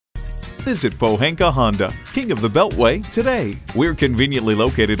Visit Pohanka Honda, King of the Beltway, today. We're conveniently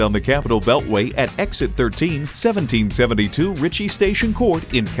located on the Capitol Beltway at Exit 13, 1772 Ritchie Station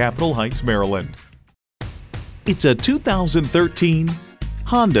Court in Capitol Heights, Maryland. It's a 2013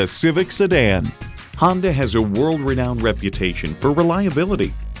 Honda Civic sedan. Honda has a world-renowned reputation for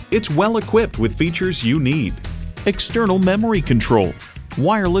reliability. It's well equipped with features you need: external memory control,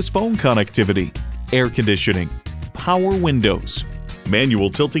 wireless phone connectivity, air conditioning, power windows, manual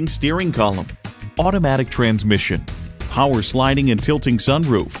tilting steering column, automatic transmission, power sliding and tilting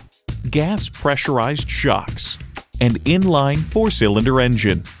sunroof, gas pressurized shocks, and inline 4-cylinder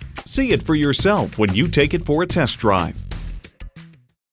engine. See it for yourself when you take it for a test drive.